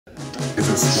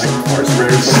this like horse rare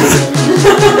or something?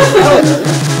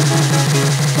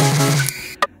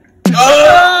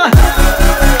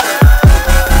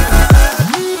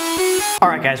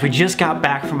 Alright guys, we just got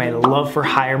back from a Love for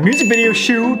Hire music video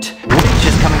shoot, which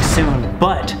is coming soon,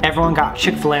 but everyone got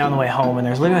Chick-fil-A on the way home and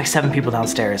there's literally like 7 people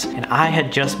downstairs and I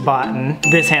had just bought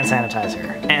this hand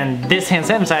sanitizer. And this hand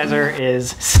sanitizer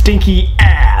is stinky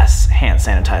ass hand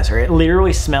sanitizer. It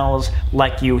literally smells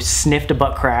like you sniffed a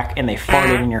butt crack and they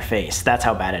farted in your face. That's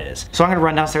how bad it is. So I'm gonna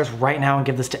run downstairs right now and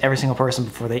give this to every single person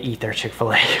before they eat their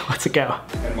Chick-fil-A. Let's go.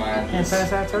 Hand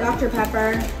sanitizer? Dr.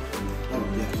 Pepper.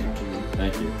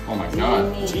 Thank you. Oh my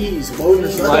god. Jeez, load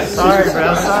this up. Sorry,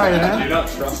 bro. Sorry, man. Do you not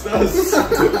trust us?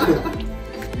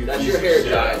 Dude, that's your hair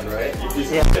dyed, right? You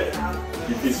piece of shit.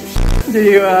 You piece of shit. Do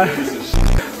you,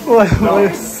 what?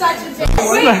 Such a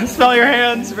dick. Smell your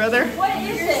hands, brother. What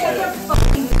is it?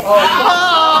 Oh!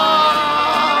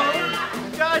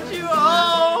 Got you!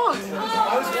 Oh!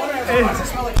 I was wondering, does it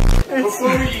smell like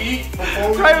before we eat?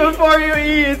 Right before you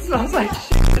eat, it smells like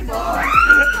shit. It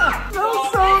smells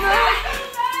so bad.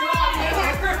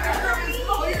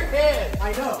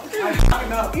 I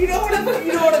know. You know what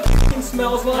it fucking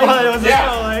smells like? What does it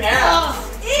smell like?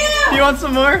 Ew! Do you want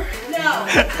some more? No.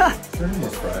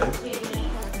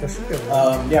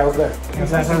 Yeah, over there. Can I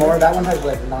have some more? That one has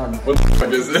like none. What the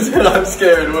fuck is this? I'm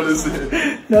scared. What is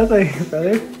it? Nothing,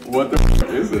 brother. What the fuck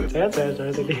is it? Hand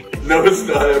sanitizer. No, it's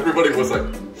not. Everybody was like.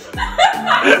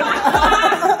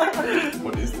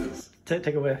 What is this?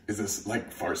 Take away. Is this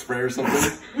like fart spray or something?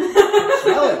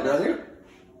 Smell it, brother.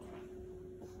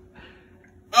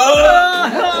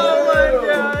 Oh my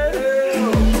god!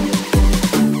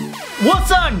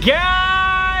 What's up, guys?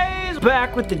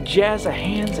 Back with the jazz of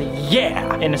hands,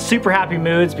 yeah! In a super happy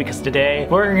moods because today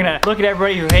we're gonna look at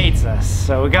everybody who hates us.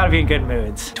 So we gotta be in good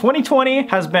moods. 2020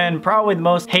 has been probably the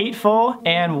most hateful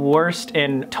and worst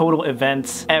in total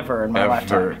events ever in my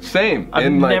lifetime. Same.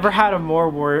 I've never had a more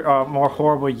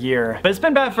horrible year, but it's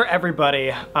been bad for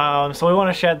everybody. So we want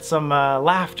to shed some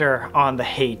laughter on the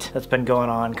hate that's been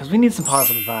going on because we need some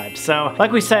positive vibes. So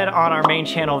like we said on our main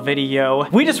channel video,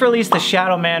 we just released the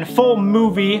Shadow Man full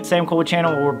movie. SamGolbach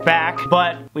channel, we're back,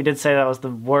 but we did say that was the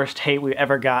worst hate we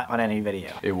ever got on any video.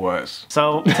 It was.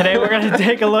 So today we're gonna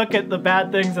take a look at the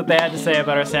bad things that they had to say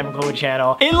about our SamGolbach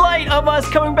channel in light of us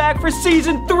coming back for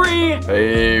season 3.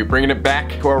 Hey, bringing it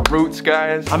back to our roots,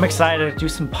 guys. I'm excited to do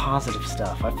some positive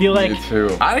stuff. I feel like me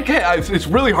too. I can't. It's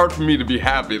really hard for me to be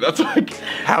happy. That's like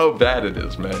how bad it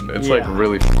is, man. It's like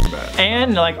really bad.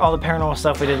 And like all the paranormal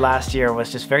stuff we did last year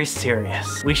was just very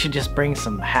serious. We should just bring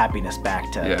some happiness back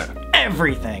to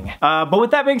everything. But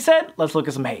with that being said, let's look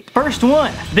at some hate. First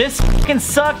one. This fucking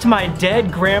sucked my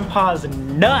dead grandpa's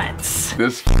nuts.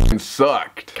 This fucking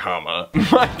sucked, comma.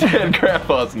 My dead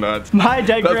grandpa's nuts. My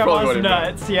dead grandpa's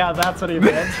nuts. Yeah, that's what he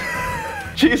meant.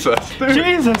 Jesus, dude.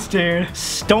 Jesus, dude.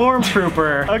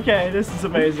 Stormtrooper. Okay, this is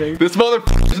amazing. This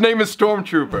motherfucker's name is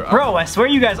Stormtrooper. Bro, I swear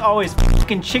you guys always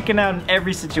fucking chicken out in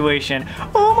every situation.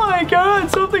 Oh my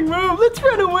god, something moved. Let's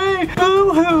run away.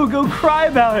 Boo-hoo, go cry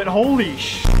about it. Holy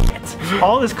shit.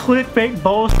 All this clickbait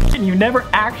bullshit and you never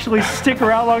actually stick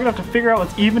around long enough to figure out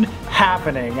what's even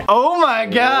happening. Oh my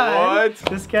god. What?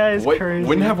 This guy is crazy.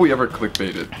 When have we ever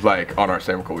clickbaited, like, on our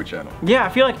SamGolbach channel? Yeah, I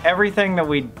feel like everything that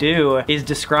we do is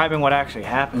describing what actually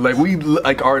happened.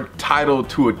 Like our title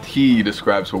to a T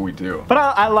describes what we do. But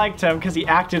I liked him because he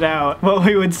acted out what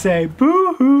we would say.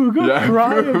 Boo-hoo, go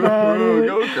cry about it.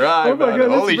 Go cry about it.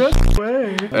 Holy shit.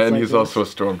 And like he's also a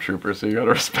stormtrooper, so you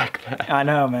gotta respect that. I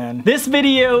know, man. This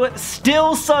video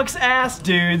still sucks ass,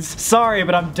 dudes. Sorry,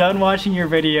 but I'm done watching your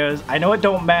videos. I know it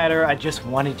don't matter. I just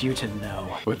wanted you to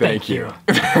know. Well, thank you.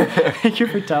 Thank you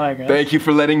for telling us. Thank you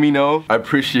for letting me know. I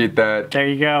appreciate that. There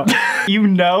you go. You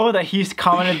know that he's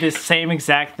commented this same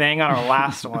exact thing on our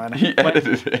last one. He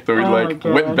edited it. So he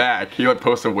went back. He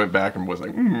posted, went back and was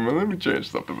like, let me change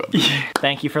something about this.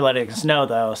 Thank you for letting us know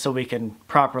though, so we can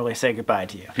properly say goodbye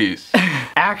to you. Peace.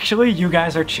 Actually, you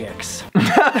guys are chicks.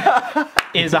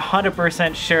 Is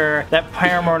 100% sure that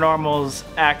Paranormal's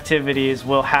activities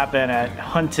will happen at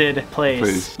Haunted Place.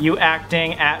 Please. You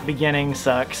acting at beginning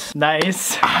sucks.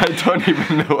 Nice. I don't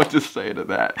even know what to say to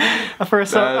that.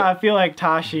 First off, I feel like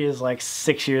Tashi is like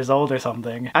 6 years old or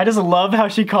something. I just love how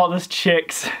she called us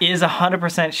chicks. Is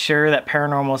 100% sure that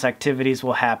Paranormal's activities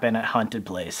will happen at Haunted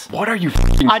Place. What are you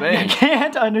saying? I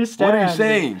can't understand. What are you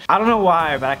saying? I don't know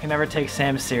why, but I can never take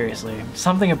Sam seriously.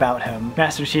 Something about him.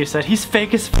 Master Chief said he's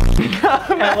fake as f.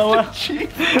 LOL.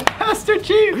 Master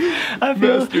Chief. I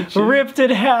feel Master Chief. ripped in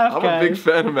half, I'm guys. a big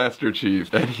fan of Master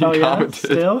Chief, and he Oh yeah, commented.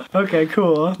 still? Okay,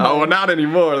 cool. Oh, well, not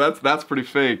anymore. That's pretty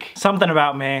fake. Something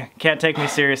about me. Can't take me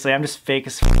seriously. I'm just fake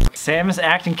as f. Sam is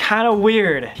acting kind of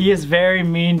weird. He is very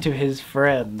mean to his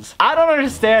friends. I don't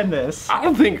understand this. I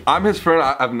don't think I'm his friend.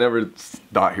 I've never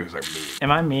thought he was like mean.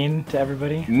 Am I mean to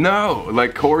everybody? No,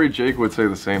 like Corey Jake would say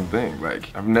the same thing. Like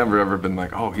I've never ever been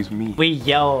like, oh, he's mean. We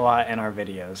yell a lot in our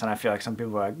videos, and I feel like some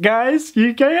people are like, guys,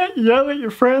 you can't yell at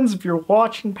your friends if you're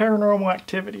watching Paranormal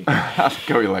Activity. I like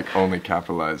how he like only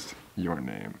capitalized your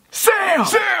name. Sam!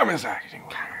 Sam is acting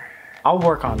weird. I'll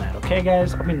work on that, okay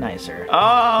guys? I'll be nicer.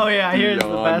 Oh yeah, here's the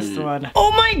best one.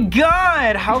 Oh my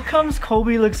god! How comes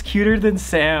Colby looks cuter than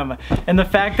Sam? And the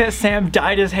fact that Sam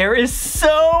dyed his hair is so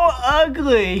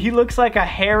ugly! He looks like a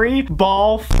hairy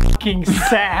ball fucking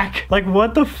sack. Like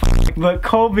what the fuck? But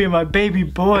Colby, my baby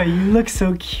boy, you look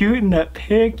so cute in that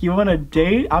pic. You want a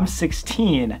date? I'm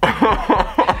 16.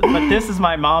 But this is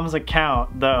my mom's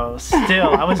account though. Still,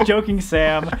 I was joking,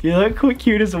 Sam. You look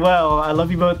cute as well. I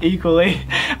love you both equally.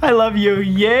 I love you,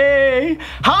 yay!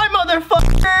 Hi,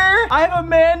 motherfucker! I have a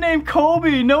man named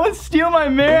Colby. No one steal my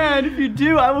man. If you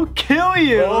do, I will kill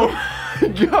you. Oh my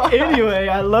god. Anyway,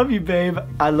 I love you, babe.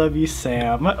 I love you,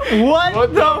 Sam.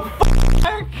 What the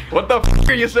fuck? What the f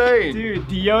are you saying? Dude,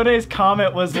 Dione's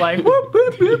comment was like, whoop,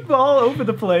 whoop, whoop, all over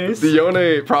the place.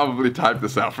 Dione probably typed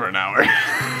this out for an hour.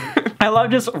 I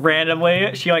love just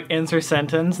randomly, she like ends her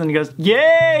sentence and goes,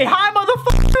 yay, hi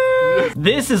motherfucker!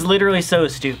 This is literally so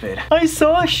stupid. I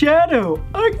saw a shadow.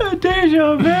 I got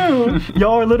deja vu.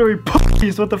 Y'all are literally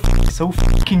puppies. What the f? So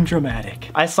fucking dramatic.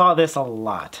 I saw this a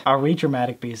lot. Are we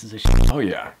dramatic pieces of shit? Oh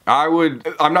yeah.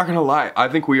 I'm not gonna lie. I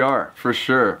think we are, for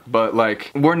sure. But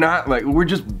like, we're not like, we're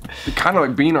just kind of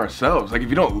like being ourselves. Like if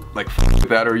you don't like f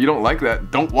that or you don't like that,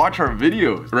 don't watch our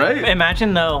videos, right?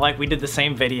 Imagine though, like we did the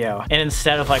same video and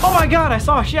instead of like, oh my god, I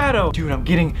saw a shadow. Dude, I'm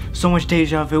getting so much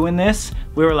deja vu in this.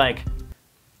 We were like,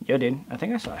 yo dude, I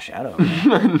think I saw a shadow.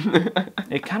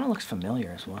 It kind of looks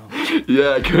familiar as well.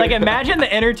 Yeah. Like imagine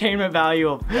the entertainment value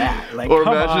of that. Like, or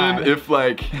come imagine on. if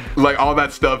like all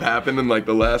that stuff happened in like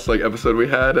the last like episode we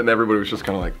had and everybody was just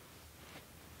kind of like,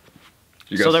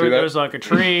 you guys so see there was like a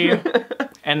tree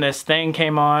and this thing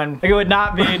came on. Like, it would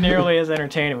not be nearly as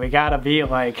entertaining. We gotta be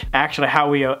like actually how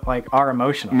we like are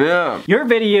emotional. Yeah. Your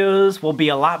videos will be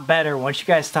a lot better once you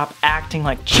guys stop acting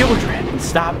like children and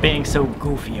stop being so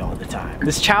goofy all the time.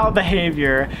 This child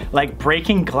behavior, like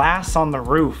breaking glass on the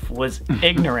roof, was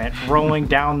ignorant. Rolling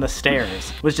down the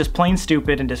stairs was just plain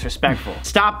stupid and disrespectful.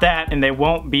 Stop that and they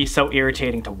won't be so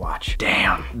irritating to watch.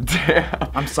 Damn.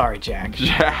 I'm sorry, Jack.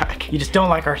 Jack. You just don't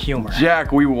like our humor.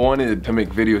 Jack, we wanted to make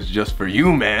videos just for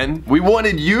you, man. We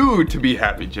wanted you to be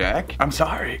happy, Jack. I'm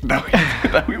sorry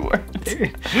that we weren't.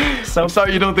 Dude, so I'm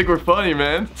sorry you don't think we're funny,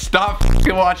 man. Stop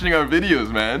f***ing watching our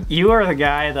videos, man. you are the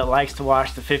guy that likes to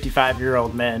watch the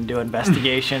 55-year-old men do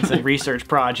investigations and research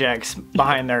projects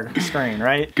behind their screen,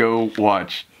 right? Go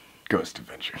watch Ghost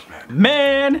Adventures, man.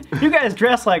 Man, you guys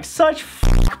dress like such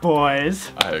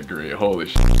boys. I agree. Holy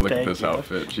shit. Look at Thank this you.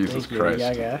 outfit. Jesus Thank you, Christ.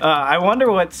 Gaga. I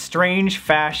wonder what strange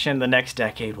fashion the next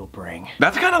decade will bring.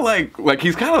 That's kind of like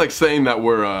he's kind of like saying that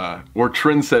we're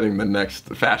trend setting the next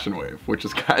fashion wave, which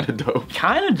is kind of dope.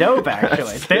 Kind of dope,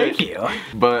 actually. Thank you.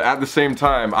 But at the same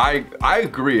time, I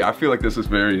agree. I feel like this is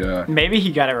very Maybe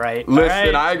he got it right. listen, All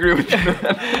right? I agree with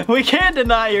you. We can't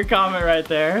deny your comment right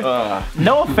there.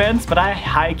 No offense, but I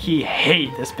high-key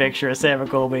hate this picture of Sam and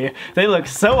Colby. They look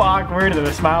so awkward and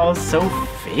their smile is so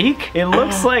fake. It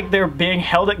looks like they're being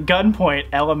held at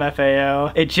gunpoint,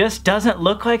 LMFAO. It just doesn't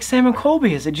look like Sam and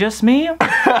Colby. Is it just me?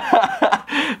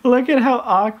 Look at how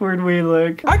awkward we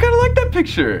look. I kind of like that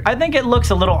picture. I think it looks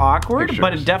a little awkward, Pictures.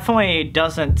 but it definitely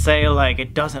doesn't say like,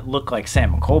 it doesn't look like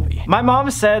Sam and Colby. My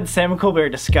mom said Sam and Colby are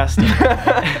disgusting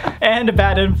and a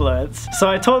bad influence. So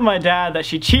I told my dad that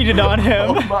she cheated on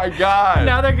him. Oh my god.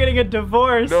 Now they're getting a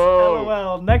divorce. No.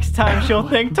 LOL. Next time she'll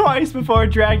think twice before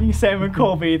dragging Sam and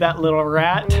Colby, that little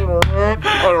rat. I'm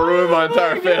gonna ruin my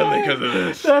entire family because of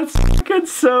this. That's fucking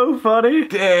so funny.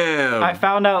 Damn. I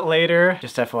found out later,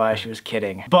 just FYI, she was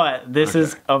kidding. But this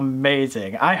is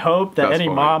amazing. I hope that That's any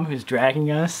funny. mom who's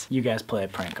dragging us, you guys play a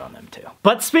prank on them too.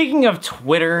 But speaking of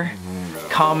Twitter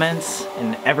comments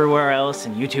and everywhere else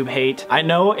and YouTube hate, I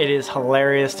know it is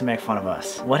hilarious to make fun of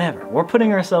us. Whatever. We're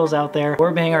putting ourselves out there.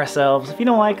 We're being ourselves. If you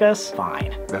don't like us,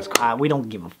 fine. That's cool. We don't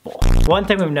give a fuck. One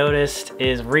thing we've noticed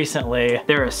is recently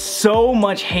there is so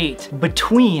much hate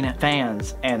between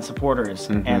fans and supporters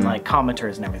and like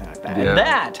commenters and everything like that. Yeah. And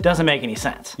that doesn't make any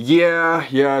sense. Yeah,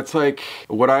 it's like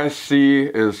what I see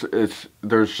is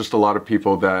there's just a lot of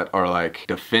people that are like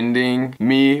defending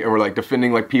me or like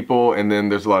defending like people, and then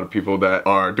there's a lot of people that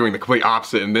are doing the complete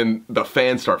opposite, and then the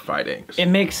fans start fighting. It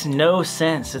makes no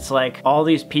sense. It's like all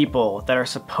these people that are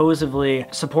supposedly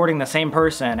supporting the same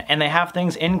person and they have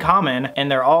things in common and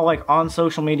they're all like on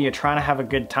social media trying to have a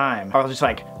good time, are just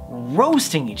like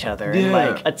roasting each other and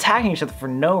like attacking each other for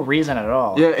no reason at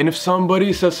all. Yeah, and if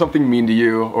somebody says something mean to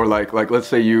you, or like let's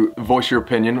say you voice your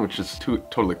opinion, which is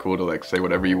totally cool to like say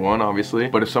whatever you want, obviously,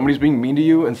 but if somebody's being mean to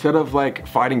you, instead of like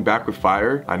fighting back with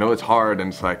fire, I know it's hard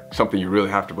and it's like something you really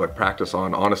have to like practice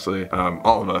on, honestly,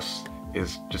 all of us,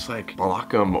 is just like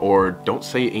block them or don't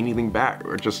say anything back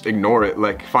or just ignore it.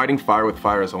 Like fighting fire with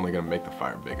fire is only gonna make the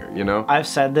fire bigger, you know? I've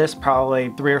said this probably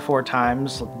 3 or 4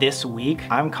 times this week.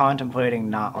 I'm contemplating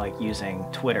not like using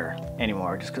Twitter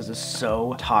anymore just because it's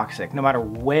so toxic. No matter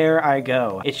where I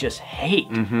go, it's just hate,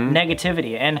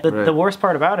 negativity. And the worst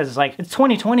part about it is like, it's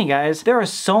 2020, guys. There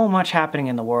is so much happening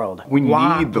in the world. We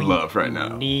need the love right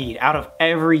now. Out of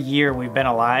every year we've been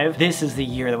alive, this is the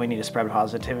year that we need to spread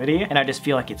positivity. And I just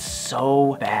feel like it's so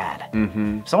bad.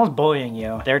 If someone's bullying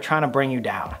you, they're trying to bring you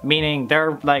down, meaning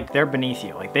they're beneath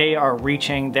you. Like they are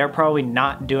reaching, they're probably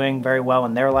not doing very well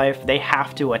in their life. They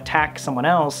have to attack someone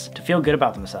else to feel good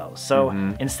about themselves. So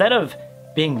instead of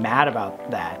being mad about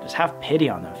that, just have pity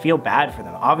on them, feel bad for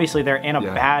them. Obviously they're in a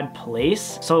bad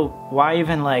place, so why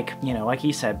even like, you know, like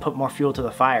he said, put more fuel to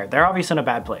the fire? They're obviously in a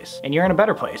bad place and you're in a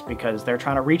better place because they're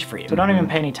trying to reach for you. So don't even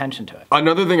pay any attention to it.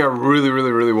 Another thing I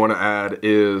really want to add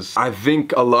is I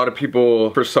think a lot of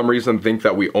people for some reason think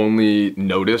that we only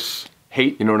notice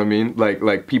hate, you know what I mean?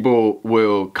 Like people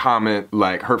will comment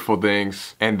like hurtful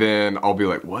things and then I'll be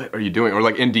like, what are you doing? Or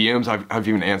like in DMs, I've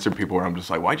even answered people where I'm just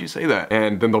like, why'd you say that?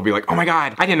 And then they'll be like, oh my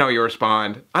God, I didn't know you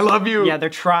respond. I love you. Yeah, they're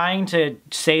trying to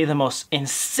say the most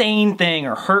insane thing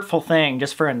or hurtful thing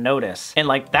just for a notice. And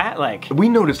like that, like... we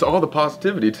noticed all the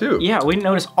positivity too. Yeah, we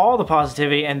notice all the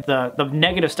positivity, and the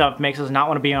negative stuff makes us not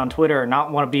want to be on Twitter or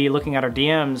not want to be looking at our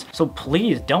DMs. So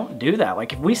please don't do that.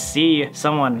 Like if we see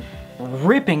someone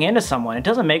ripping into someone, it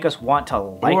doesn't make us want to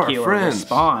like you or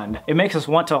respond. It makes us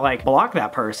want to like block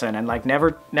that person and like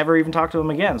never even talk to them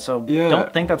again. So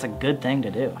don't think that's a good thing to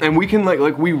do. And we can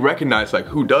like we recognize like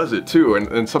who does it too,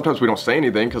 and sometimes we don't say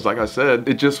anything because like I said,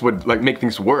 it just would like make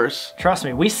things worse. Trust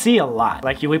me, we see a lot.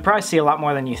 Like we probably see a lot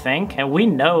more than you think, and we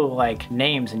know like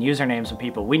names and usernames of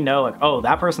people. We know like, oh,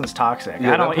 that person's toxic.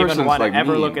 I don't even want to like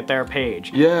ever look at their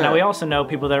page. Now we also know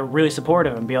people that are really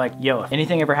supportive and be like, yo, if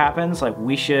anything ever happens, like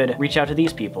we should reach out to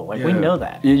these people. Like we know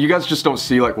that. You guys just don't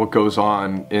see like what goes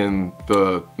on in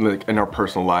the like in our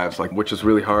personal lives, like, which is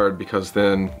really hard because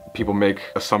then people make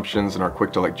assumptions and are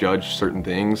quick to like judge certain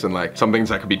things, and like some things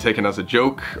that could be taken as a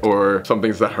joke or some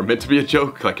things that are meant to be a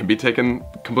joke like can be taken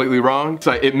completely wrong.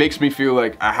 So it makes me feel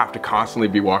like I have to constantly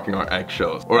be walking on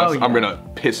eggshells or else I'm gonna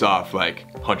piss off like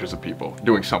hundreds of people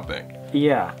doing something.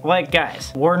 Yeah, like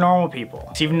guys, we're normal people.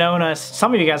 So you've known us,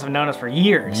 some of you guys have known us for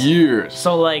years.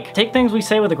 So like, take things we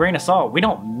say with a grain of salt. We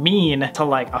don't mean to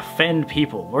like offend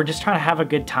people. We're just trying to have a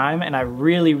good time, and I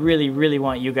really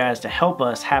want you guys to help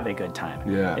us have a good time.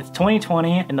 Yeah. It's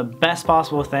 2020, and the best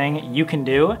possible thing you can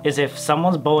do is if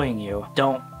someone's bullying you,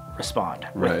 don't respond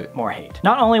with more hate.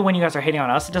 Not only when you guys are hating on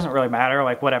us, it doesn't really matter,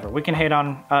 like whatever. We can hate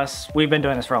on us. We've been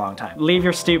doing this for a long time. Leave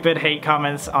your stupid hate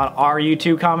comments on our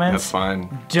YouTube comments. That's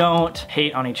fine. Don't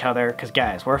hate on each other, because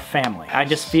guys, we're a family. I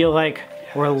just feel like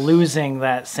we're losing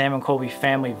that Sam and Colby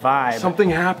family vibe. Something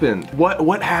happened.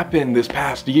 What happened this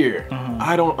past year?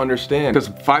 I don't understand. Because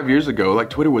 5 years ago,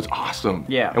 like Twitter was awesome.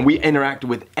 Yeah. And we interacted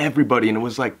with everybody and it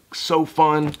was like so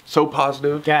fun, so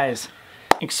positive. Guys,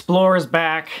 Explore is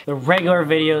back, the regular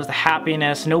videos, the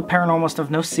happiness, no paranormal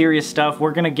stuff, no serious stuff.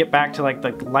 We're gonna get back to like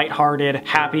the lighthearted,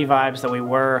 happy vibes that we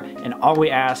were, and all we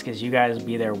ask is you guys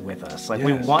be there with us. Like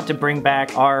we want to bring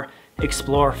back our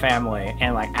Explore family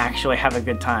and like actually have a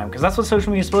good time, because that's what social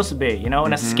media is supposed to be, you know,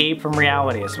 an escape from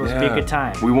reality. It's supposed to be a good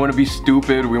time. We want to be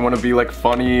stupid, we want to be like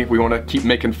funny, we want to keep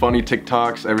making funny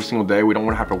TikToks every single day. We don't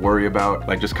want to have to worry about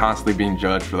like just constantly being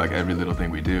judged for like every little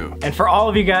thing we do. And for all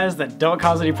of you guys that don't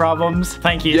cause any problems,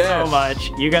 thank you so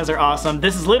much. You guys are awesome.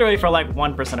 This is literally for like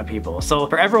 1% of people. So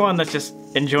for everyone that's just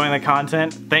enjoying the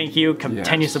content, thank you.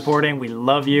 Continue supporting. We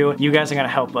love you. You guys are gonna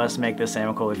help us make this Sam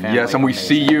and Colby family. Yes, and we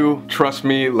see you. Trust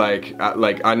me, like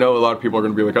like I know a lot of people are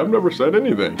gonna be like, I've never said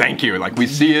anything. Thank you. Like we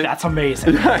see it. That's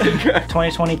amazing.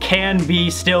 2020 can be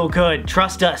still good.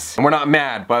 Trust us. And we're not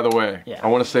mad, by the way. Yeah. I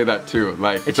want to say that too.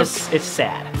 Like It's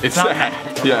sad. It's not sad.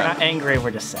 Mad. Yeah. We're not angry,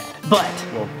 we're just sad. But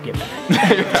we'll get back.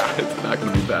 Yeah, it's not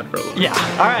gonna be bad for a little. Yeah.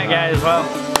 Alright guys, well.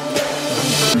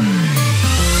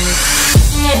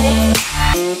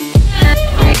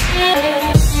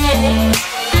 Yeah.